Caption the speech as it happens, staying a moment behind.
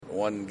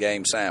one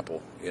game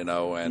sample,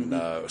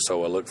 and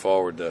so I look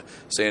forward to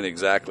seeing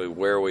exactly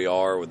where we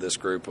are with this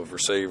group of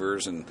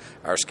receivers and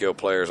our skill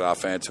players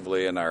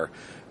offensively and our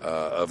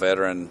a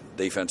veteran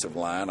defensive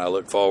line. I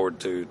look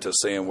forward to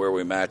seeing where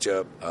we match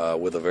up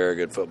with a very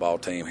good football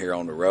team here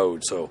on the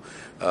road. So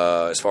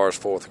as far as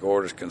fourth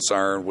quarter is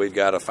concerned, we've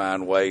got to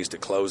find ways to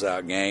close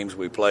out games.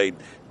 We played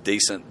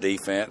decent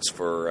defense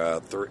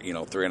for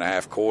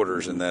 3.5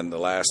 quarters, and then the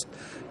last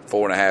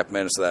 4.5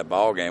 minutes of that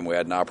ball game, we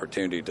had an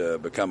opportunity to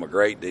become a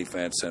great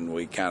defense, and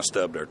we kind of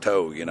stubbed our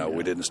toe.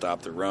 We didn't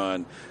stop the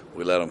run.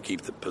 We let them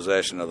keep the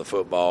possession of the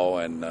football,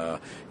 and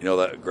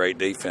that great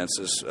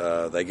defenses,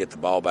 they get the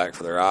ball back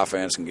for their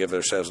offense and give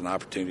themselves an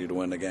opportunity to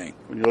win the game.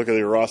 When you look at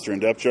your roster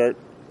and depth chart,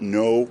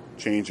 no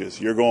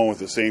changes. You're going with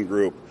the same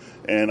group.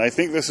 And I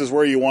think this is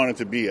where you want it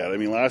to be at. I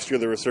mean, last year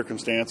there were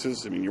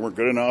circumstances. I mean, you weren't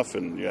good enough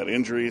and you had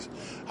injuries.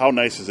 How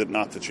nice is it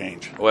not to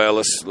change? Well,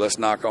 let's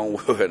knock on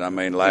wood. I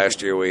mean,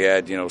 last year we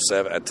had,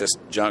 seven at this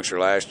juncture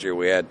last year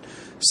we had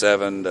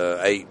 7 to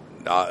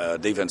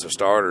 8 defensive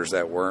starters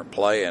that weren't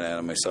playing. And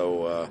I mean,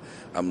 so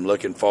I'm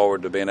looking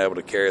forward to being able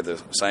to carry the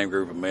same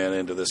group of men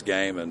into this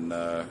game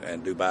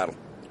and do battle.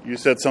 You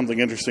said something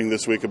interesting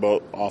this week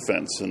about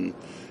offense and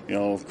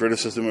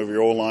criticism of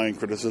your O-line,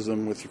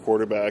 criticism with your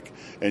quarterback,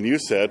 and you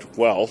said,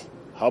 well,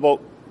 how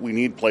about we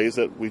need plays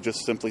that we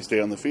just simply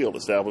stay on the field,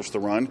 establish the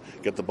run,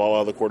 get the ball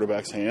out of the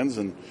quarterback's hands,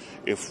 and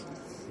if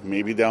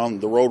maybe down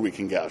the road we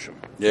can gash them.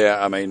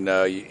 Yeah, I mean,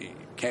 you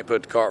can't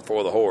put the cart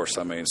before the horse.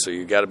 I mean, so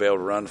you got to be able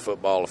to run the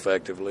football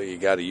effectively. You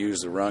got to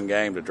use the run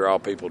game to draw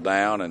people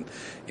down, and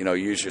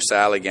use your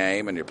Sally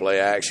game and your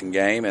play action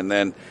game, and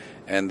then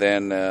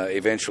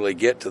eventually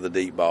get to the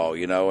deep ball.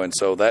 And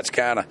so that's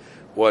kind of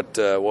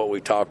what we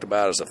talked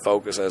about as a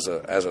focus as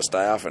a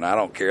staff, and I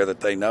don't care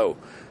that they know.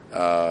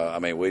 I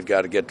mean, we've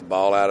got to get the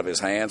ball out of his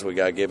hands. We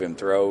got to give him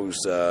throws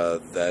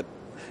that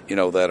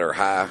are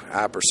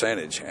high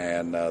percentage,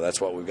 and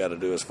that's what we've got to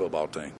do as a football team.